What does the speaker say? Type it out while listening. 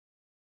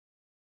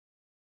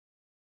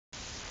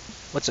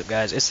What's up,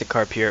 guys? It's the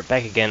Carp here,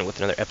 back again with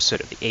another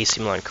episode of the AC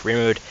Milan Career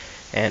Mode.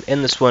 And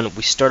in this one,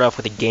 we start off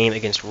with a game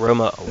against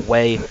Roma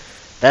away.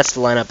 That's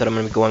the lineup that I'm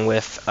going to be going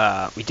with.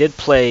 We did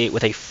play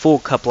with a full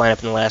cup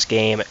lineup in the last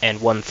game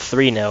and won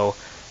 3-0.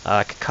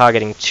 Kaká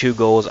getting 2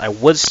 goals. I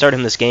would start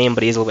him this game,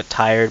 but he's a little bit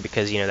tired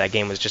because that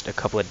game was just a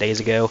couple of days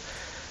ago.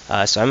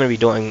 So I'm going to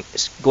be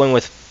going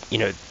with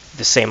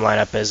the same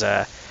lineup as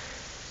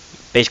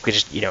basically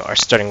just our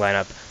starting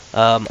lineup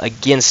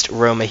against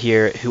Roma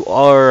here, who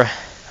are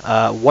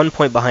 1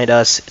 point behind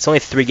us. It's only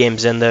 3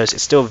 games in, though, so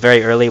it's still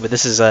very early, but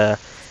this is an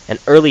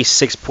early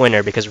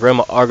 6-pointer because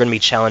Roma are going to be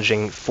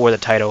challenging for the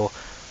title,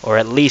 or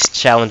at least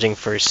challenging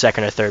for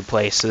 2nd or 3rd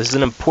place. So this is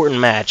an important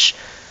match.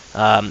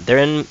 They're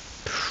in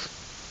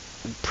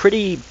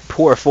pretty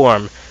poor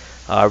form,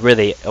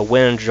 really. A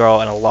win and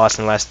draw and a loss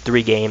in the last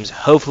 3 games.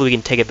 Hopefully we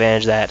can take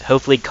advantage of that.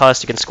 Hopefully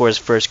Costa can score his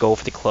first goal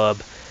for the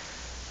club.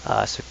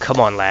 So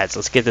come on, lads,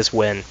 let's get this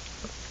win.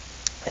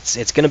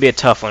 It's going to be a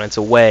tough one. It's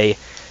away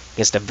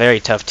against a very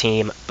tough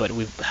team, but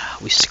we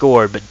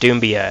scored, but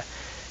Doumbia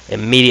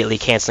immediately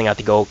canceling out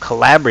the goal.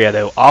 Calabria,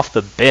 though, off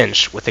the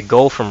bench with a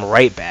goal from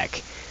right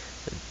back.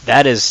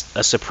 That is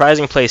a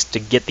surprising place to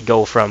get the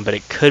goal from, but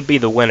it could be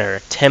the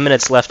winner. 10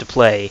 minutes left to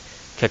play.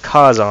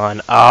 Kaká's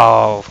on.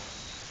 Oh,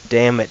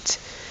 damn it.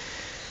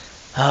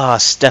 Oh,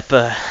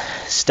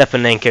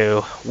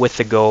 Stepanenko with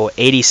the goal,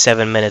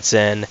 87 minutes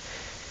in,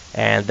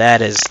 and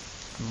that is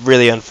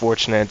really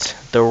unfortunate.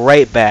 The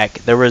right back,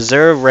 the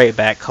reserve right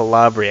back,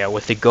 Calabria,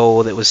 with the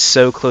goal that was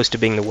so close to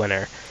being the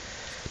winner.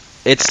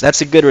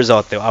 That's a good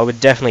result, though. I would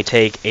definitely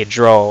take a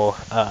draw,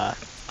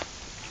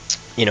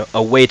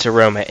 away to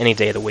Roma any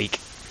day of the week.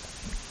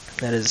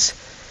 That is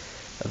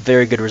a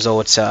very good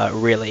result.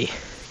 Really,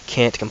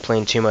 can't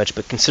complain too much.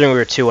 But considering we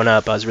were 2-1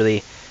 up, I was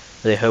really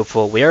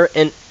hopeful. We are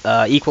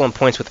equal in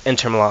points with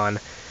Inter Milan.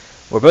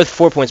 We're both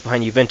 4 points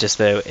behind Juventus,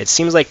 though. It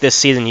seems like this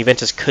season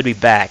Juventus could be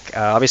back.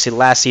 Obviously,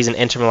 last season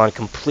Inter Milan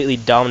completely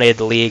dominated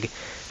the league,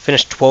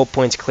 finished 12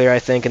 points clear, I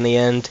think, in the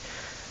end.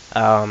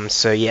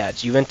 So yeah,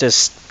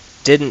 Juventus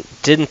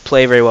didn't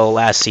play very well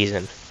last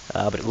season,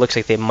 but it looks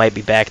like they might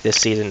be back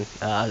this season.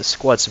 The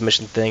squad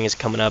submission thing is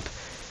coming up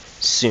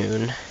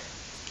soon.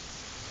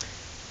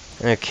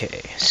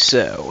 Okay,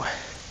 so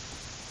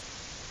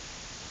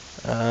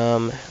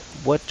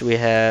what do we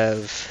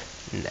have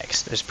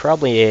next? There's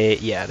probably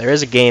there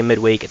is a game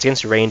midweek. It's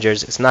against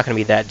Rangers. It's not going to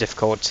be that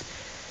difficult.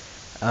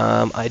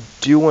 I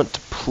do want to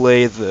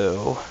play,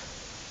 though.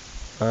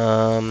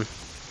 I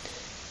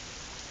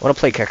want to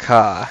play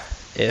Kaká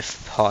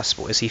if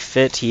possible. Is he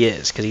fit? He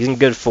is, because he's in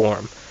good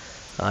form.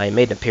 He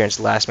made an appearance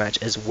last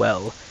match as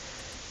well.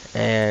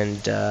 And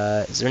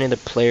is there any other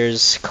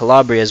players?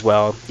 Calabria as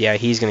well. Yeah,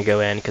 he's going to go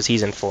in because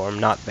he's in form.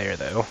 Not there,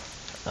 though.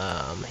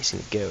 He's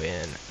going to go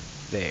in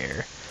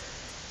there.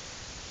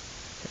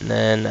 And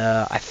then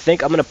I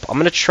think I'm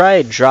gonna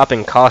try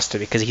dropping Costa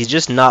because he's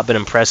just not been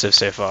impressive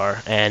so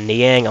far. And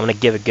Niang, I'm gonna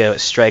give a go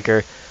at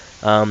striker.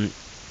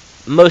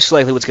 Most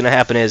likely, what's gonna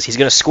happen is he's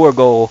gonna score a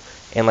goal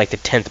in like the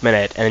 10th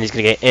minute, and then he's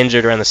gonna get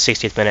injured around the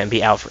 60th minute and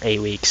be out for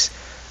 8 weeks.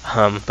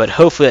 But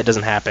hopefully that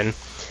doesn't happen.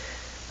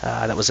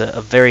 That was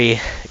a very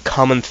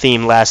common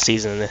theme last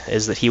season,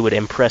 is that he would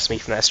impress me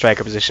from that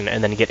striker position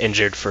and then get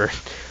injured for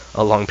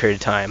a long period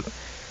of time.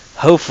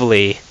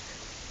 Hopefully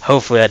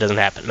that doesn't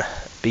happen.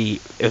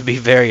 It would be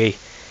very,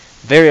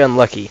 very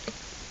unlucky.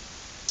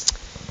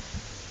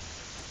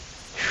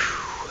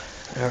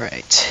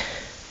 Alright.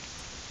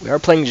 We are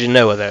playing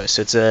Genoa, though,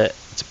 so it's a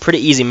pretty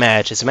easy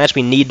match. It's a match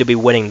we need to be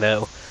winning,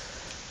 though,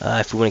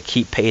 if we want to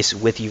keep pace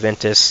with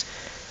Juventus.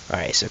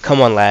 Alright, so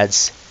come on,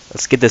 lads.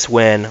 Let's get this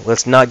win.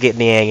 Let's not get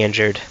Niang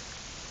injured.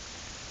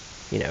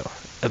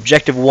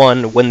 Objective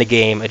 1, win the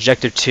game.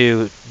 Objective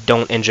 2,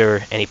 don't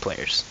injure any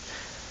players.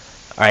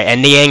 Alright,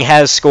 and Niang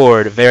has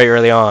scored very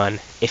early on.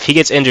 If he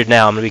gets injured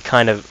now, I'm gonna be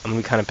kind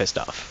of pissed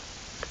off,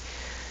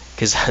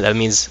 because that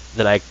means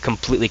that I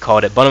completely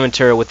called it.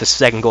 Bonaventura with the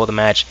 2nd goal of the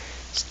match.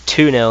 It's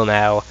 2-0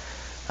 now.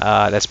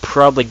 That's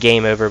probably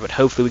game over, but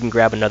hopefully we can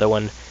grab another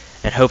one,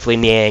 and hopefully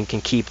Niang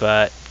can keep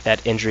that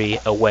injury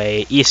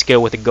away.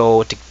 Isco with a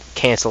goal to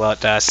cancel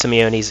out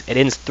Simeone's. It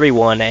ends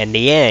 3-1, and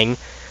Niang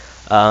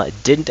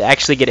didn't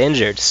actually get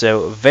injured,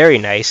 so very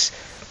nice.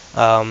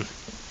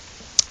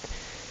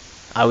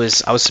 I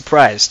was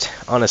surprised,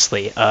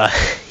 honestly.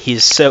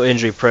 He's so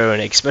injury prone,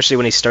 especially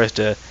when he starts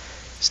to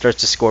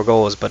score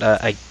goals. But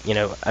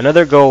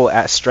another goal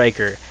at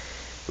striker.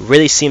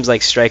 Really seems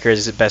like striker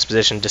is his best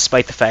position,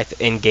 despite the fact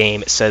that in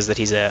game it says that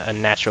he's a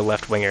natural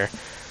left winger.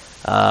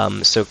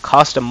 So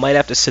Costa might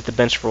have to sit the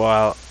bench for a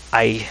while.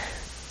 I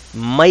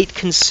might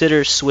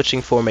consider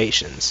switching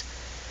formations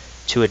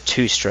to a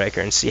 2-striker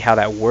and see how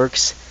that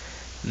works.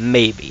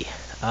 Maybe.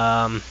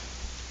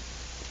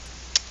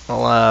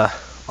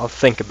 I'll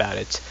think about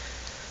it.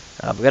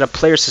 We got a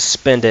player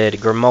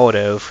suspended,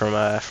 Grimaldo,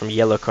 from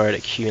yellow card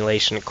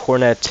accumulation.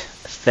 Cornet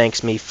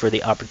thanks me for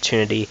the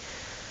opportunity.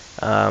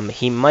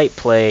 He might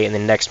play in the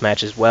next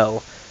match as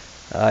well,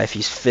 if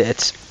he's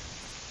fit.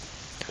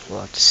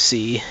 We'll have to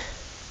see.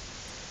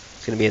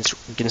 It's going to be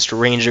against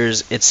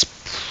Rangers. It's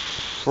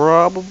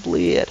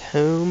probably at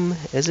home.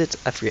 Is it?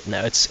 I forget.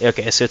 No, it's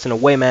okay. So it's an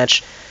away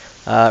match.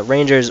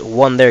 Rangers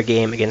won their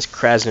game against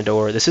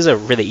Krasnodar. This is a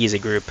really easy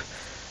group,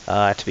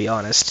 to be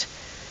honest.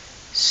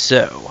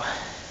 So,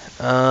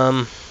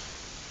 I'm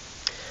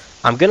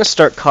gonna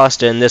start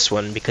Costa in this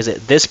one because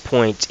at this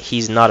point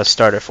he's not a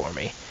starter for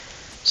me.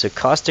 So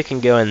Costa can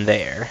go in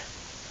there.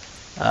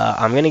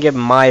 I'm gonna give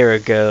Meyer a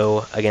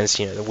go against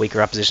the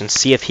weaker opposition.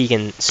 See if he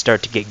can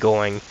start to get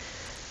going.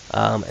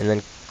 And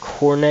then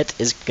Cornet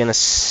is gonna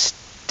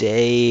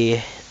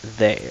stay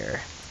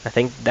there. I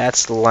think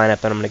that's the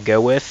lineup that I'm gonna go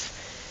with.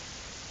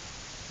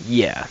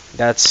 Yeah,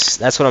 that's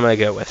what I'm gonna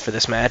go with for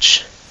this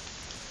match.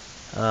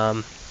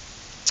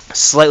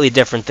 Slightly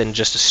different than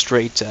just a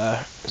straight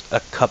a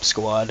cup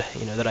squad,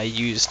 that I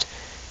used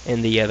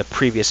in the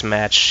previous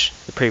match,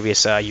 the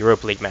previous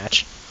Europa League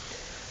match.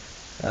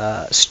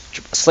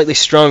 Slightly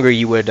stronger,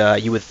 you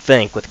would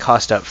think, with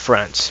Costa up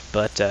front,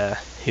 but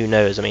who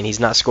knows? I mean, he's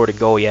not scored a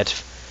goal yet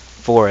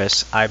for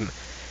us.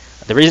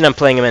 The reason I'm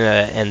playing him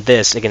in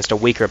this against a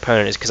weaker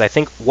opponent is because I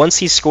think once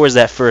he scores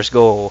that first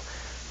goal,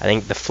 I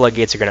think the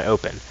floodgates are going to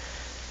open.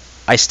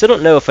 I still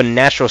don't know if a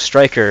natural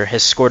striker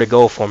has scored a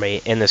goal for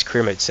me in this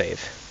career mode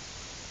save.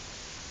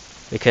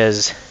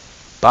 Because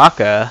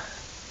Baca,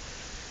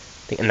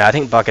 I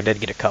think Baca did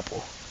get a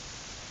couple.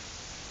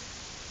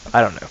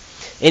 I don't know.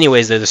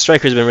 Anyways, though, the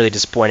striker's been really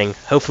disappointing.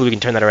 Hopefully we can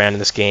turn that around in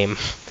this game.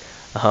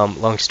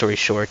 Long story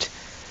short.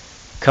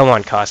 Come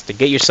on, Costa,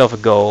 get yourself a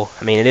goal.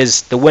 I mean,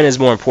 the win is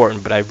more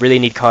important, but I really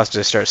need Costa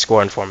to start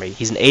scoring for me.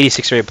 He's an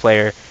 86 rated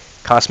player,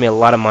 cost me a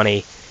lot of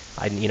money.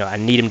 I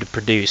need him to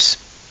produce.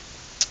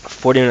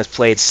 40 minutes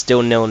played,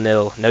 still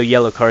 0-0, no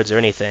yellow cards or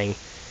anything.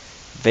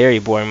 Very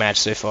boring match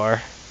so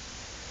far.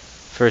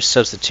 First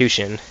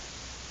substitution.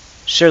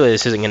 Surely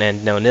this isn't going to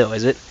end 0-0,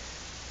 is it?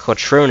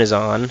 Cotrone is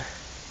on.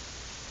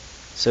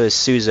 So is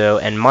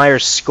Suzo, and Meyer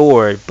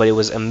scored, but it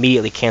was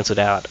immediately canceled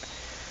out.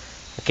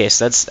 Okay,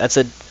 so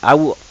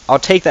I'll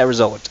take that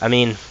result. I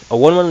mean, a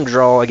 1-1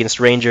 draw against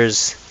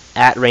Rangers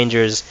at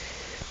Rangers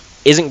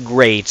isn't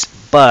great,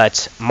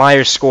 but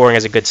Meyer's scoring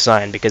is a good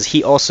sign because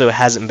he also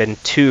hasn't been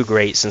too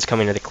great since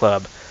coming to the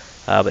club.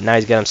 But now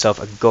he's got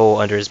himself a goal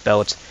under his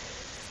belt.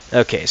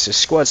 Okay, so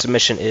squad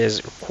submission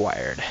is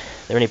required.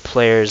 Are there any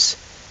players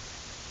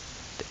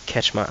that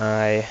catch my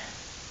eye?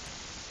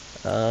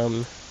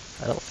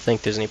 I don't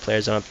think there's any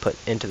players I'm going to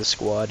put into the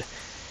squad.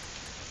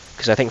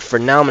 Because I think for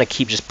now I'm going to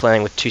keep just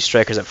playing with two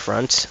strikers up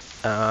front.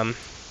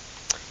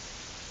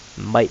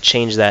 Might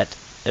change that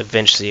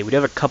eventually. We do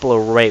have a couple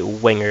of right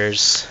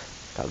wingers.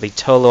 Got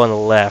Vitolo on the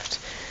left.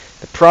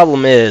 The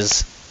problem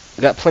is,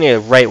 we've got plenty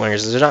of right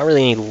wingers. There's not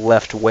really any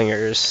left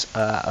wingers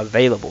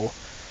available.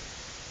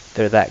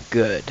 They're that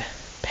good.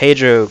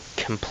 Pedro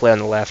can play on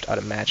the left, I'd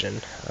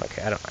imagine.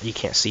 Okay, you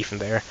can't see from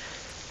there.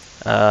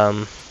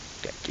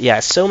 Yeah,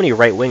 so many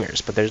right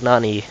wingers, but there's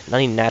not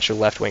any natural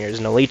left wingers.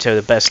 Nolito,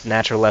 the best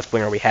natural left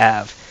winger we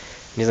have,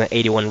 he's an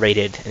 81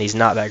 rated, and he's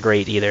not that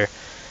great either.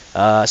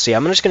 So yeah,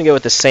 I'm just gonna go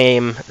with the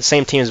same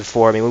team as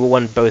before. I mean, we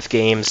won both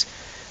games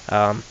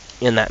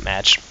in that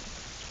match,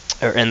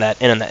 or in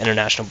that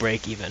international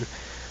break even.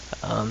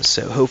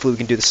 So hopefully we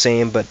can do the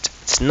same, but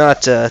it's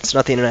not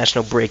the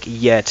international break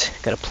yet.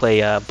 Got to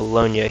play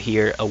Bologna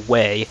here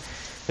away,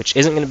 which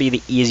isn't going to be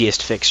the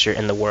easiest fixture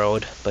in the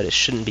world, but it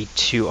shouldn't be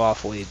too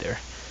awful either.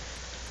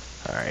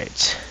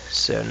 Alright,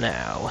 so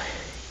now,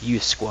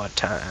 youth squad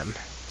time.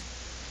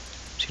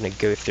 Just going to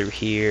go through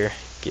here,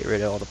 get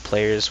rid of all the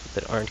players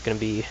that aren't going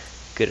to be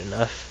good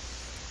enough.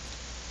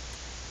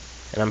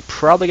 And I'm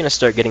probably going to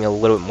start getting a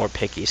little bit more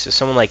picky, so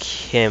someone like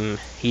him,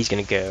 he's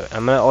going to go.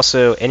 I'm going to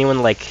also,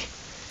 anyone like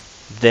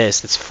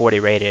this that's 40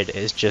 rated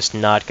is just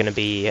not going to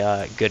be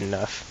good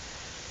enough.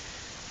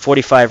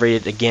 45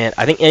 rated again.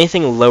 I think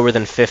anything lower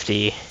than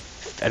 50,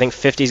 I think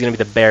 50 is going to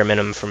be the bare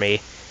minimum for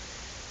me.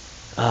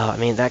 I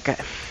mean, that guy...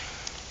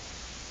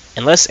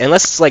 Unless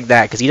it's like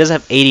that, because he does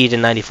have 80 to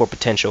 94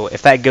 potential.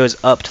 If that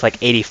goes up to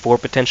like 84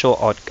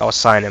 potential, I'll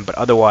sign him. But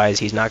otherwise,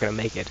 he's not going to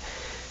make it,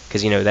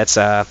 because that's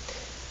I'm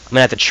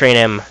gonna have to train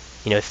him,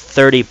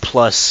 30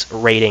 plus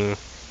rating,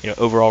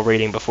 overall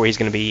rating before he's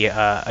going to be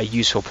a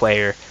useful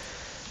player.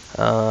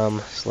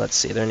 So let's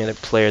see. Are there any other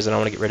players that I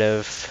want to get rid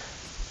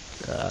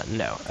of?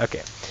 No.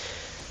 Okay.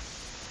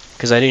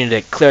 Because I need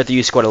to clear out the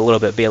youth squad a little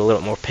bit, be a little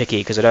bit more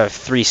picky, because I have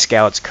 3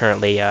 scouts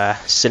currently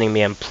sending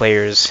me on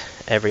players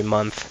every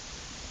month.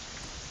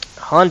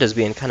 Honda's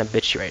being kind of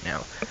bitchy right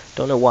now.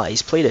 Don't know why.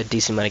 He's played a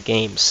decent amount of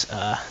games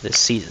this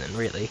season,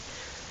 really.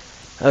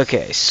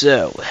 Okay,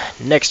 so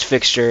next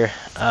fixture.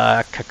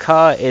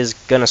 Kaká is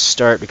gonna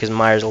start because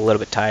Meyer's a little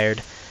bit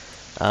tired.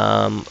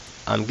 I'm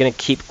gonna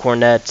keep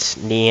Cornet,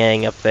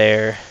 Niang up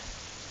there.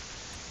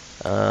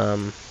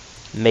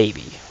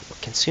 Maybe.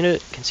 Can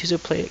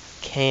Suzo play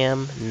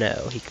Cam?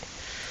 No.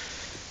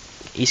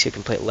 Isco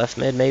can play left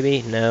mid,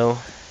 maybe? No.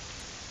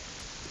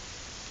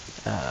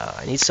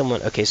 I need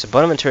someone... Okay, so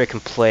Bonaventura can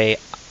play...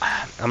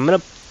 I'm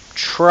gonna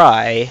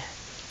try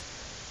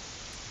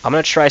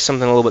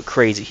something a little bit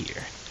crazy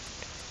here.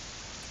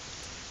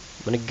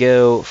 I'm gonna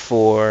go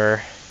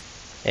for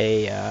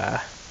a...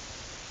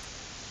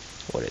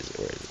 What is it?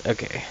 Where is it?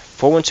 Okay,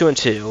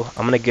 4-1-2-2.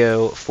 I'm gonna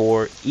go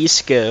for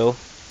Isco.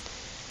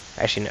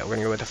 Actually, no, we're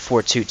gonna go with a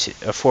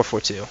 4-2-2, a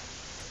 4-4-2.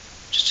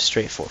 Just a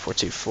straight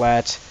 4-4-2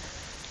 flat,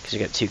 because you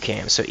got two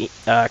cams. So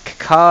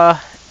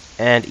Kaká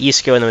and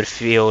Isco in the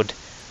midfield,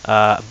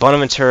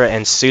 Bonaventura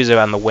and Souza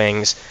on the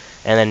wings,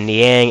 and then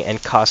Niang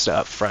and Costa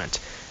up front.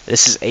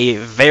 This is a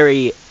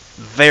very,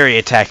 very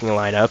attacking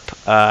lineup,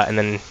 and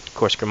then of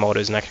course Grimaldo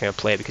is not going to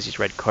play because he's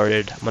red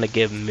carded. I'm going to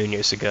give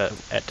Munoz a go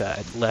at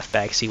left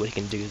back, see what he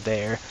can do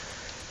there.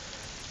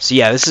 So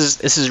yeah, this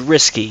is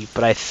risky,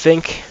 but I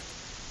think,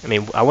 I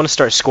mean, I want to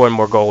start scoring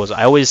more goals.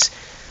 I always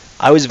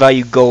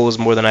value goals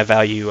more than I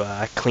value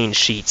clean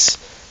sheets.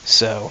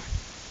 So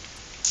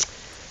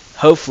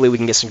hopefully we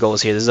can get some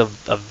goals here. This is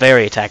a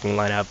very attacking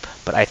lineup,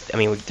 but I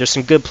mean, there's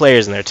some good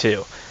players in there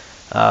too.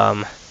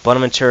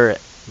 Bonaventura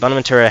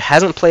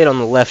hasn't played on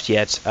the left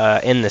yet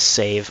in this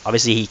save.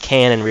 Obviously he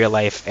can in real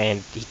life,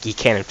 and he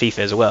can in FIFA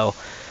as well.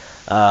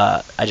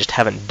 I just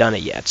haven't done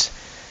it yet.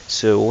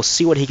 So we'll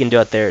see what he can do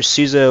out there.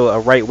 Souza, a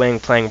right wing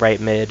playing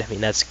right mid. I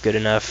mean, that's good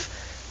enough.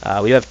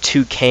 We have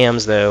two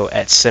cams though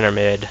at center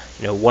mid.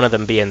 You know, one of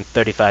them being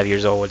 35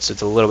 years old, so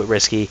it's a little bit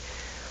risky.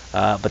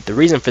 But the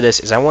reason for this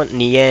is I want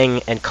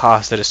Niang and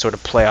Costa to sort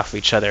of play off of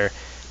each other.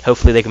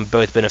 Hopefully they can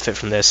both benefit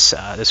from this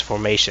this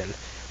formation.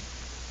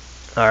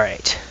 All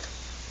right.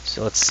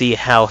 So let's see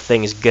how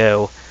things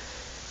go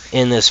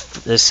in this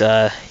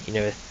you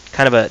know,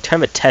 kind of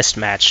a test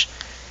match.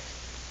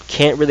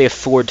 Can't really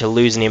afford to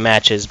lose any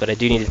matches, but I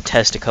do need to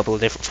test a couple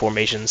of different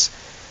formations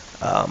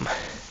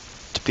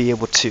to be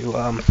able to.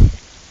 I'm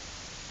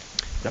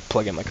gonna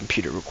plug in my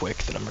computer real quick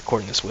that I'm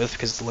recording this with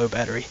because it's low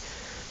battery,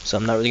 so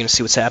I'm not really gonna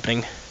see what's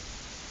happening.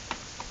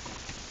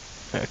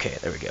 Okay,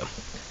 there we go.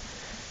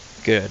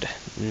 Good.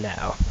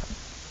 Now,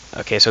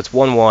 okay, so it's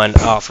 1-1.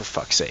 Oh, for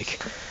fuck's sake.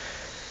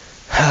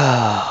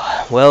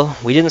 Well,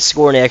 we didn't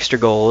score any extra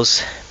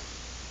goals,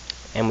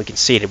 and we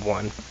conceded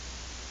one.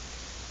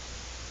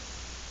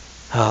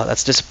 Oh,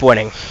 that's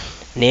disappointing.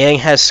 Niang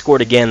has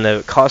scored again,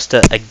 though.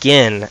 Costa,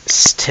 again,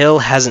 still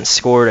hasn't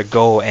scored a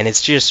goal, and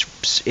it's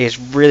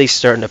really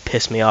starting to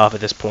piss me off at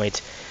this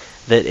point.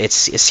 That it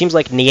seems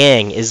like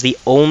Niang is the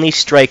only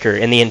striker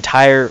in the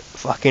entire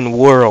fucking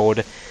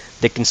world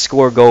that can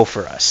score a goal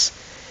for us.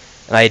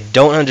 And I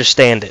don't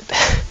understand it.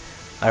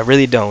 I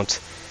really don't.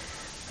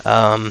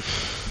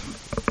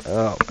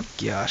 Oh my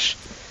gosh.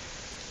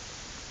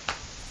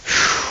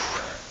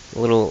 A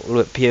little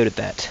bit PO'd at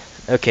that.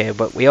 Okay,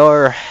 but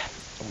we're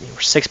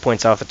 6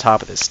 points off the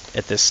top of this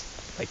at this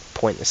like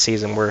point in the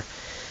season. We're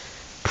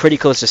pretty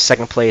close to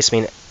second place. I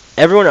mean,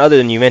 everyone other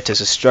than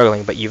Juventus is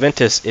struggling, but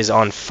Juventus is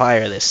on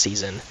fire this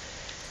season.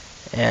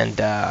 And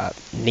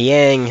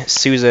Niang,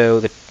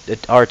 Souza,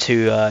 our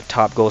two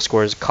top goal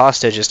scorers.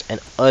 Costa, just an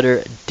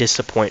utter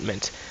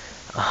disappointment.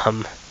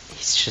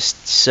 He's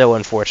just so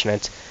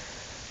unfortunate.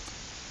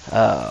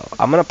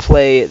 I'm gonna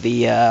play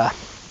the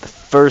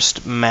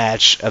first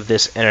match of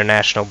this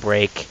international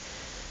break,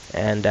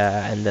 and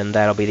then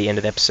that'll be the end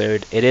of the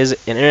episode. It is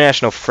an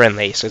international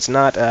friendly, so it's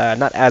not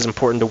as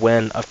important to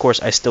win. Of course,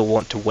 I still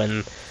want to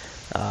win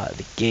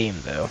the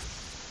game, though.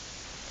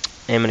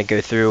 I'm gonna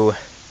go through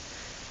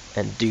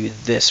and do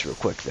this real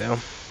quick, though,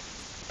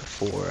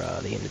 before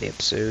the end of the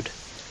episode.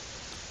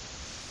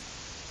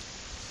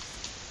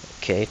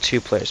 Okay, 2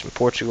 players from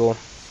Portugal.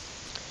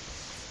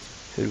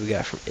 Who do we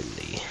got from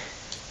Italy?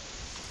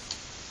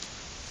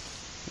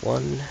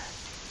 1,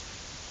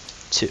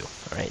 2.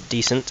 Alright,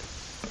 decent.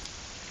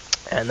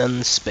 And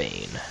then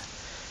Spain.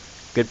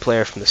 Good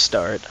player from the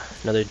start.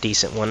 Another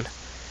decent one.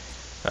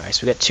 Alright,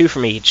 so we got 2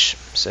 from each.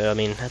 So, I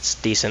mean, that's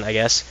decent, I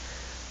guess.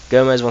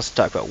 Gomez wants to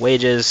talk about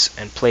wages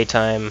and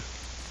playtime.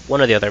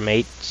 One or the other,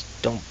 mate.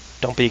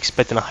 Don't be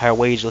expecting a higher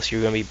wage unless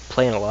you're going to be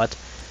playing a lot.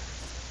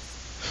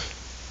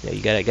 You know,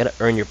 you gotta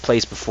earn your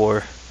place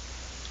before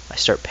I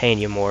start paying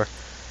you more.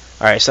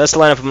 Alright, so that's the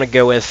lineup I'm gonna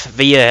go with.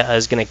 Villa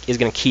is gonna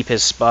keep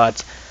his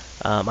spot.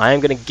 I am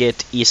gonna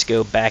get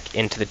Isco back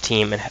into the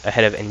team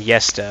ahead of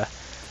Iniesta,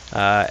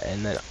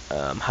 and then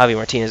Javi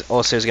Martinez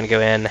also is gonna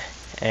go in,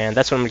 and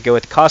that's what I'm gonna go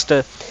with.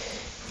 Costa,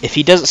 if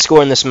he doesn't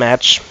score in this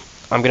match,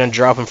 I'm gonna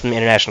drop him from the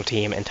international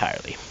team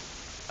entirely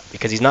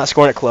because he's not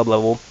scoring at club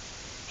level.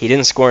 He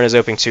didn't score in his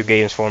opening 2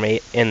 games for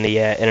me in the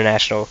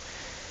international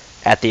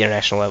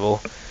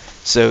level,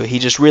 so he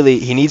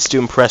needs to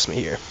impress me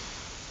here.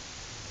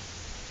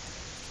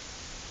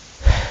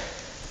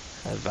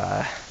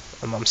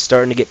 I'm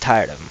starting to get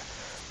tired of him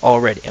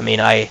already. I mean,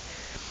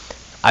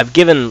 I've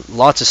given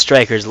lots of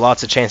strikers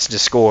lots of chances to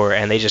score,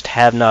 and they just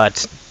haven't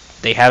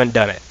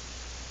done it.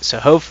 So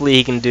hopefully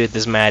he can do it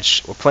this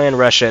match. We're playing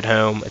Russia at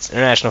home. It's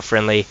international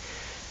friendly.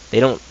 They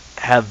don't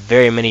have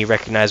very many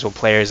recognizable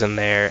players in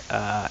there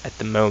at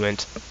the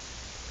moment.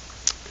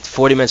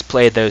 40 minutes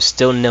played, though,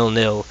 still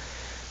 0-0.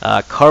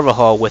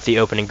 Carvajal with the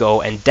opening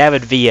goal, and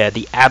David Villa,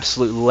 the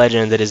absolute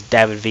legend that is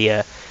David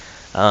Villa,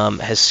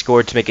 has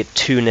scored to make it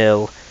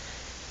 2-0.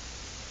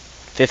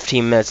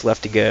 15 minutes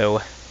left to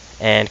go,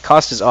 and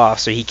Costa's off,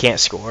 so he can't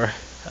score.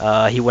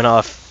 He went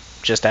off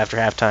just after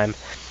halftime.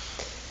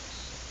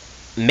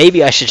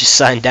 maybe I should just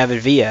sign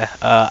David Villa.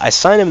 I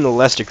signed him in the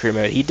Leicester career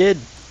mode. He did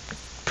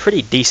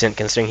pretty decent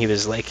considering he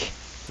was like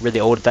really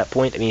old at that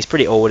point. I mean, he's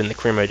pretty old in the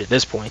career mode at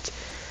this point.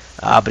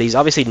 But he's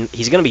going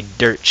to be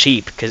dirt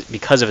cheap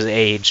because of his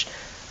age,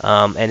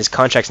 and his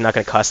contract's not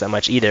going to cost that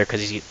much either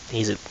because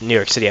he's at New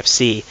York City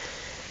FC.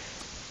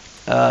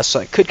 So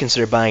I could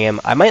consider buying him.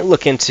 I might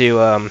look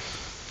into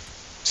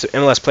so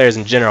MLS players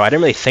in general. I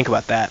didn't really think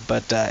about that,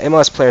 but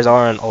MLS players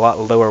are on a lot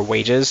lower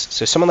wages,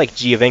 so someone like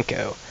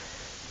Giovinco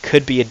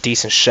could be a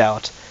decent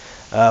shout.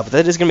 But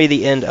that is going to be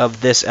the end of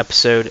this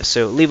episode,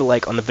 so leave a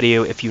like on the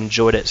video if you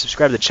enjoyed it,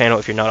 subscribe to the channel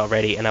if you're not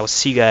already, and I will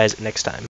see you guys next time.